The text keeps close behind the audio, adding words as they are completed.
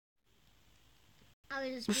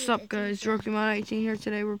What's up, guys? Rokimon18 here.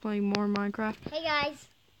 Today we're playing more Minecraft. Hey, guys.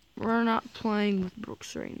 We're not playing with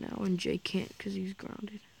Brooks right now, and Jay can't because he's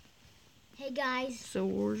grounded. Hey, guys. So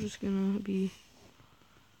we're just gonna be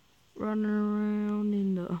running around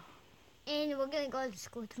in the... And we're gonna go to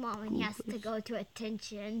school tomorrow, and he has to go to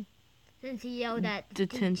attention. Since he yelled at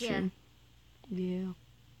detention. Teacher. Yeah.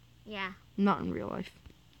 Yeah. Not in real life.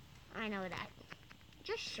 I know that.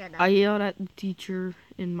 Just shut up. I yelled at the teacher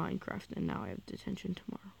in Minecraft, and now I have detention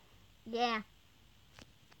tomorrow. Yeah.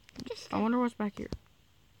 I wonder what's back here.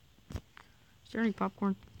 Is there any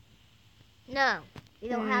popcorn? No. We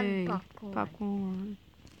don't have popcorn. Popcorn.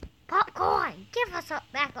 Popcorn! Give us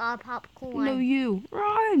back our popcorn. No, you.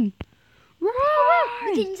 Run!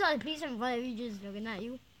 Run! We can saw the piece in front of you just looking at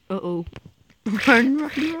you. Uh-oh. Run,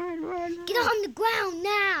 run, run, run. Get on the ground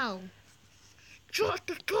now! Drop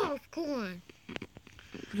the popcorn.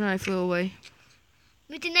 Then I flew away.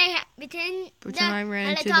 Pretend I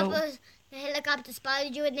ran into the helicopter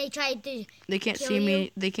spotted you and they tried to They can't see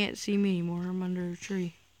me. They can't see me anymore. I'm under a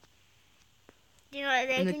tree. You know what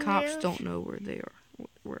they and can the cops use? don't know where they are,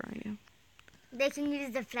 where I am. They can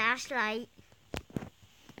use the flashlight.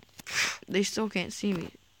 They still can't see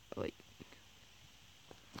me. Like,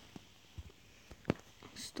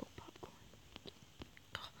 still popcorn.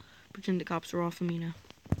 Pretend the cops are off of me now.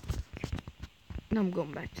 Now I'm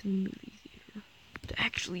going back to the movie theater to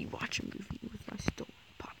actually watch a movie with my stolen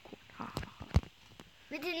popcorn. Ha ha ha.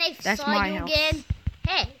 But then they That's saw my you house. again.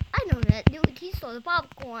 Hey, I know that dude. He stole the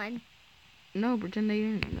popcorn. No, pretend they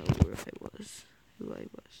didn't know where I was, who I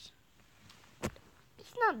was.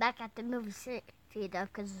 He's not back at the movie theater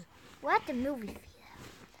because we're at the movie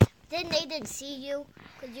theater. Then they didn't see you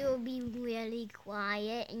because you would be really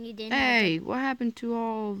quiet and you didn't. Hey, what happened to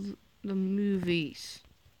all the movies?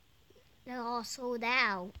 They're all sold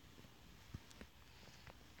out.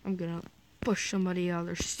 I'm gonna push somebody out of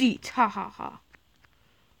their seat. Ha ha ha.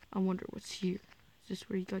 I wonder what's here. Is this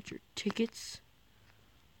where you got your tickets?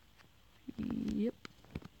 Yep.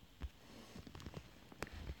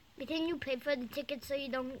 But then you pay for the ticket so you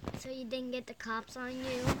didn't get the cops on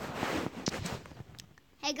you.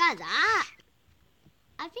 Hey guys,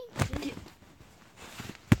 I think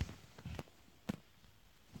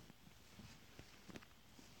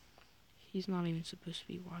He's not even supposed to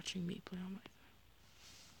be watching me play on my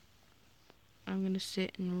phone. I'm gonna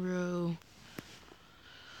sit in a row.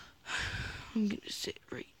 I'm gonna sit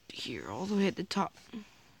right here, all the way at the top. Man,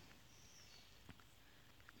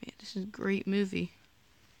 this is a great movie.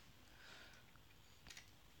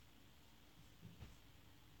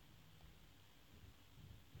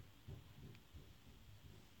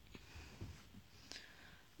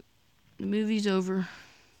 The movie's over.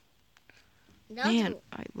 Man,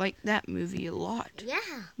 I like that movie a lot. Yeah.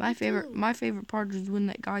 My favorite part is when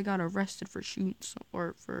that guy got arrested for shooting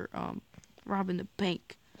or for robbing the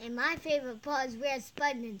bank. And my favorite part is where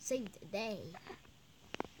Spider-Man saved the day.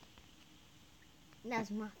 That's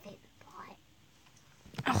my favorite part.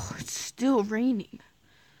 Oh, it's still raining.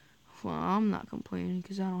 Well, I'm not complaining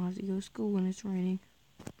because I don't have to go to school when it's raining.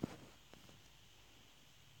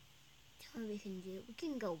 That's what we can do. We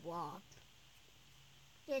can go rob.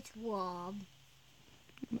 Let's rob.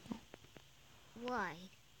 No. Why?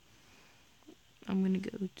 I'm gonna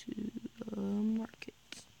go to the market.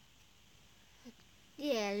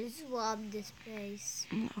 Yeah, let's rob this place.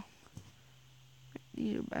 No.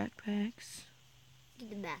 These are backpacks. Get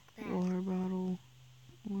the backpack. Water bottle.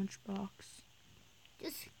 Lunchbox.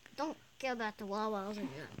 Just don't care about the walls and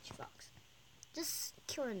the lunchbox. Just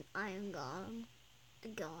kill an iron golem. The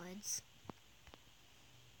guards.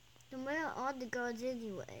 And where are all the guards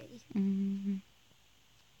anyway? Mm-hmm.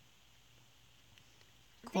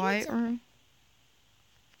 Quiet room.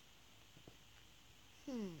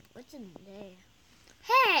 What's in there?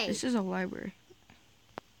 Hey! This is a library.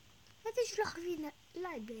 What is locked in the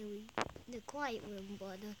library? The quiet room,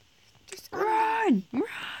 brother. Just Run! Run!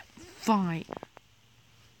 Fine.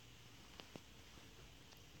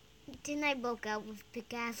 Then I broke out with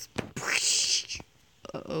pickaxe.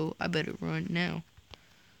 Uh-oh, I better run now.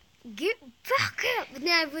 Get back up! And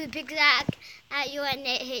then I put a pickaxe at you and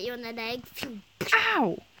it hit you on the leg.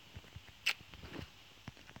 Ow!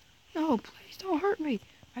 No, please don't hurt me.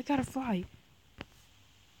 I gotta fly.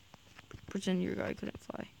 Pretend your guy couldn't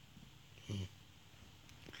fly.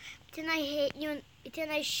 Then I hit you and then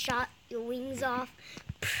I shot your wings off.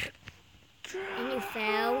 And you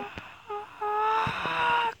fell.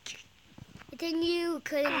 And then you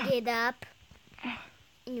couldn't get up.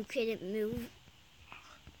 And you couldn't move.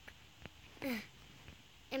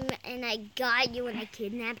 And I got you and I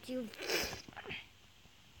kidnapped you.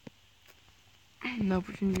 No,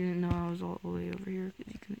 pretend you didn't know I was all the way over here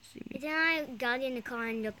because you couldn't see me. And then I got in the car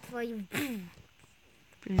and looked for you.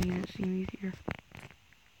 Pretend you didn't see me here.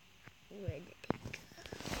 Where did it go?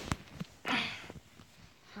 I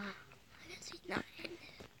can see nothing.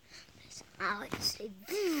 I can see.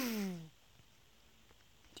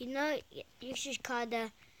 Do you know you should call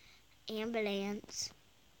the ambulance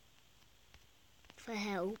for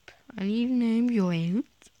help? I need an ambulance.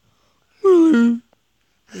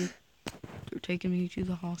 They're taking me to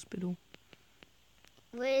the hospital.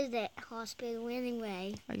 Where is that hospital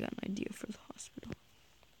anyway? I got an idea for the hospital.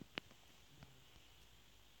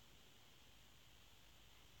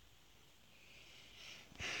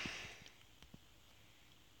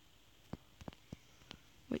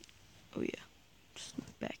 Wait. Oh, yeah. Just in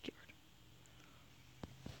the backyard.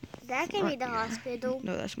 That can be the Right here. hospital.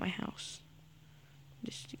 No, that's my house.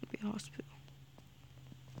 This is going to be a hospital.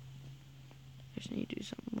 I just need to do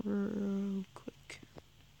something real quick.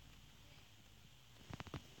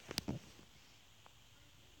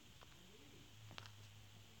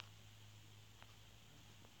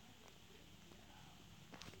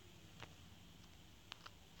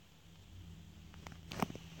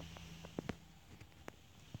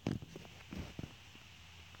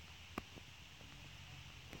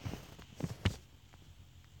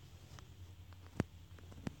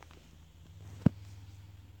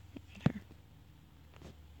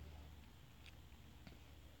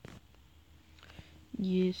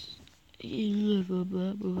 Yes. Blah, blah,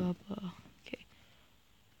 blah, blah, blah. Okay.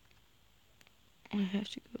 I have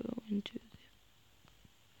to go into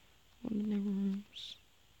one of the rooms.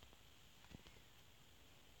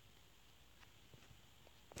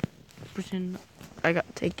 Pretend I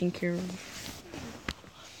got taken care of.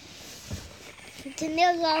 But then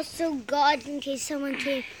there's also guards in case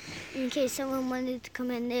someone wanted to come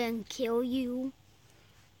in there and kill you.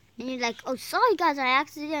 And you're like, oh, sorry guys, I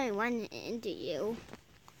accidentally went into you.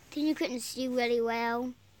 Then you couldn't see really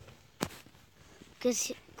well.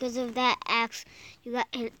 Because of that axe, you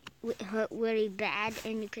got hurt really bad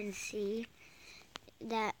and you couldn't see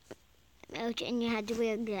that much. And you had to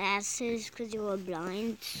wear glasses because you were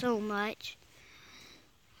blind so much.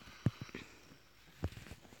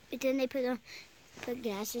 But then they put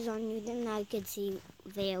glasses on you, then I could see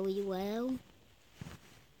very well.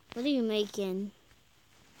 What are you making?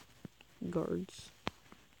 Guards.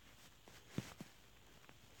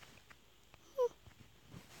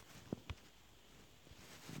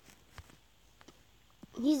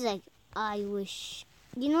 He's like, I wish.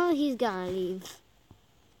 You know he's gotta leave.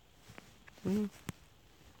 Mm.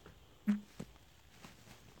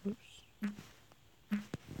 Oops.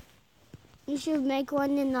 You should make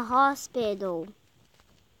one in the hospital.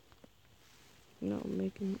 No, I'm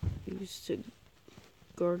making these to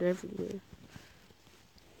guard everywhere.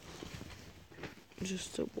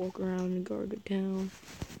 Just to walk around and guard the town.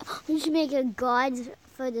 You should make a guard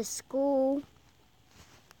for the school.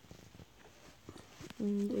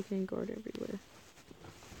 They can guard everywhere.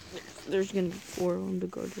 There's gonna be 4 of them to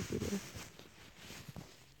guard everywhere.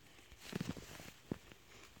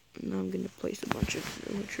 And I'm gonna place a bunch of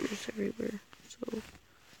villagers everywhere, so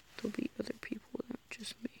there'll be other people, not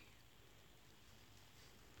just me.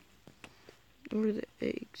 Where are the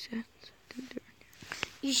eggs at? I think they're in here.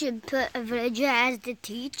 You should put a villager as the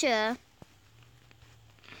teacher.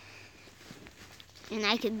 And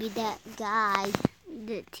I could be that guy,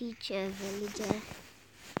 the teacher villager.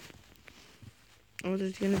 Oh,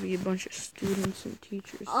 there's gonna be a bunch of students and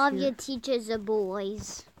teachers All of here. your teachers are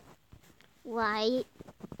boys, right?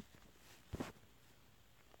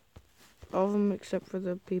 All of them except for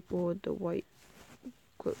the people with the white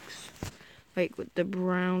cloaks. Like with the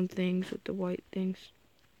brown things with the white things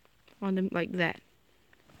on them, like that.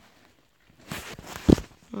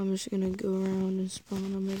 I'm just gonna go around and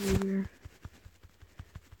spawn them everywhere.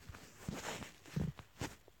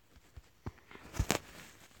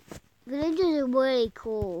 Villagers are really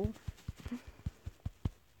cool.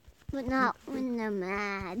 But not when they're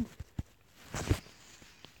mad.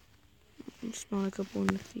 Spawn a couple in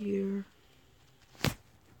the theater.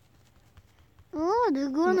 Oh, they're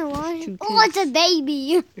gonna Look, there's watch. 2 Oh, it's a kids.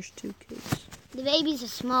 baby. There's 2 kids. The babies are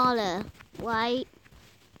smaller, right?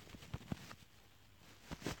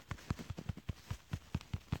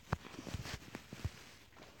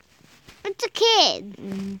 It's a kid.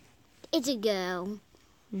 Mm-hmm. It's a girl.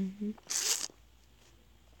 Mm-hmm.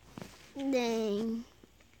 Dang.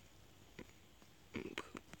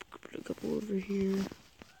 Put a couple over here.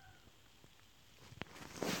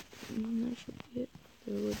 And that should be it.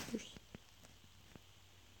 Villagers.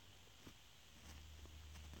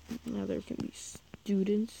 Now there can be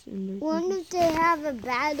students and their Wonder if they have a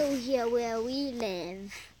battle here where we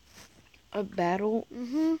live. a battle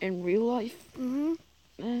in real life, and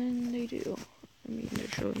they do. I mean,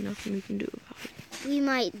 there's really nothing we can do about it. We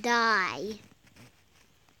might die.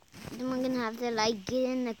 Then we're gonna have to like get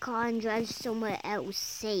in the car and drive somewhere else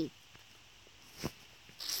safe.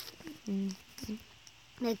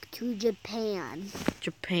 Like to Japan.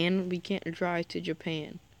 Japan? We can't drive to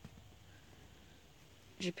Japan.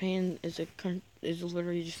 Japan is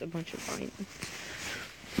literally just a bunch of islands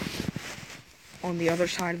on the other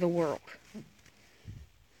side of the world.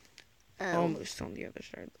 Almost on the other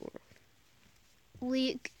side of the world.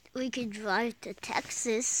 We could drive to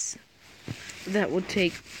Texas. That would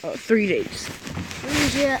take 3 days.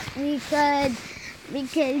 We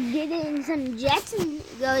could get in some jets and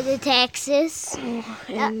go to Texas.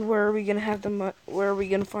 And where are we gonna have where are we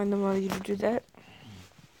gonna find the money to do that?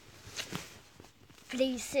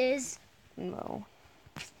 Places. No.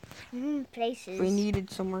 Places. If we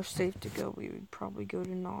needed somewhere safe to go, we would probably go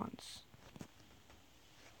to Nons.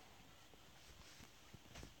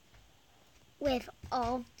 With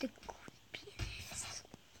all the creepiness.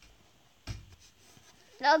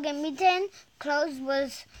 Logan clothes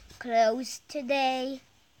was closed today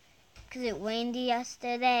because it rained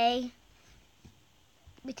yesterday.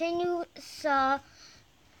 Pretend you saw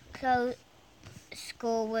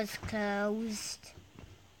school was closed.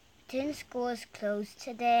 Pretend school was closed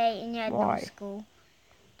today and you had no school.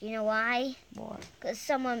 Do you know why? Why? Because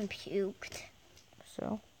someone puked.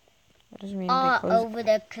 So? That doesn't mean all they closed over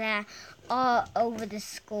the class, all over the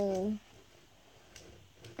school.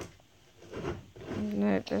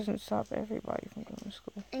 That doesn't stop everybody from going to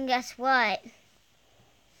school. And guess what?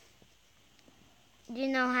 Do you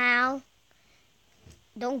know how?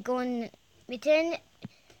 Don't go in. Pretend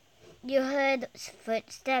you heard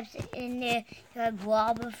footsteps in there. You heard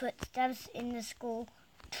robber footsteps in the school.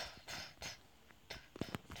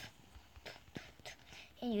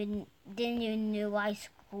 And then you knew why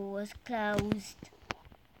school was closed.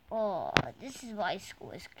 Oh, this is why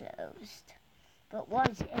school is closed. But why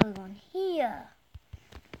is everyone here?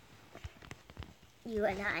 You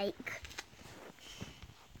and Ike.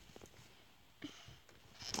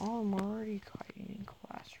 Oh, I'm already hiding in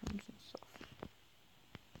classrooms and stuff.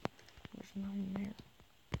 There's none there.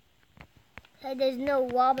 So there's no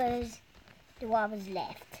robbers. The robbers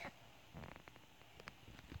left.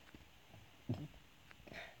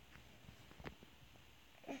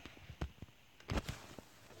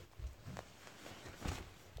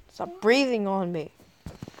 Stop breathing on me.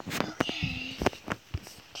 Okay.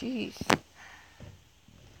 Jeez.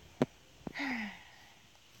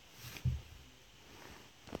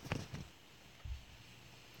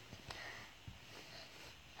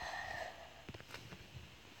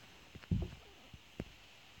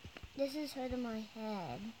 This is hurting my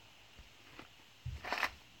head.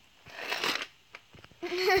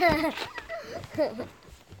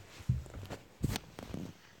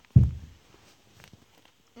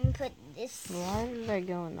 And put this. Why did I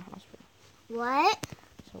go in the hospital? What?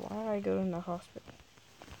 So why did I go in the hospital?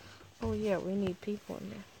 Oh yeah, we need people in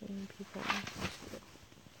there. We need people in the hospital.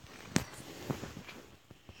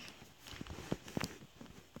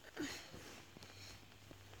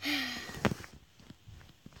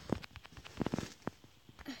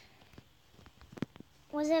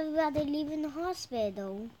 Was everybody leaving the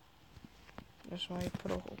hospital? That's why I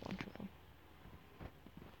put a whole bunch of them.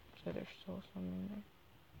 So there's still some in there.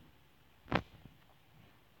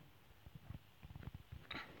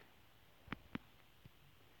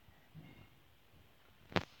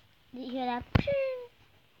 Did you hear that?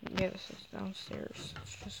 Yeah, this is downstairs.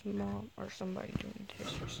 It's just mom or somebody doing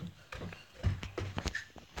dishes.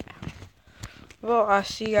 Well, I'll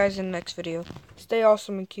see you guys in the next video. Stay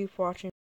awesome and keep watching.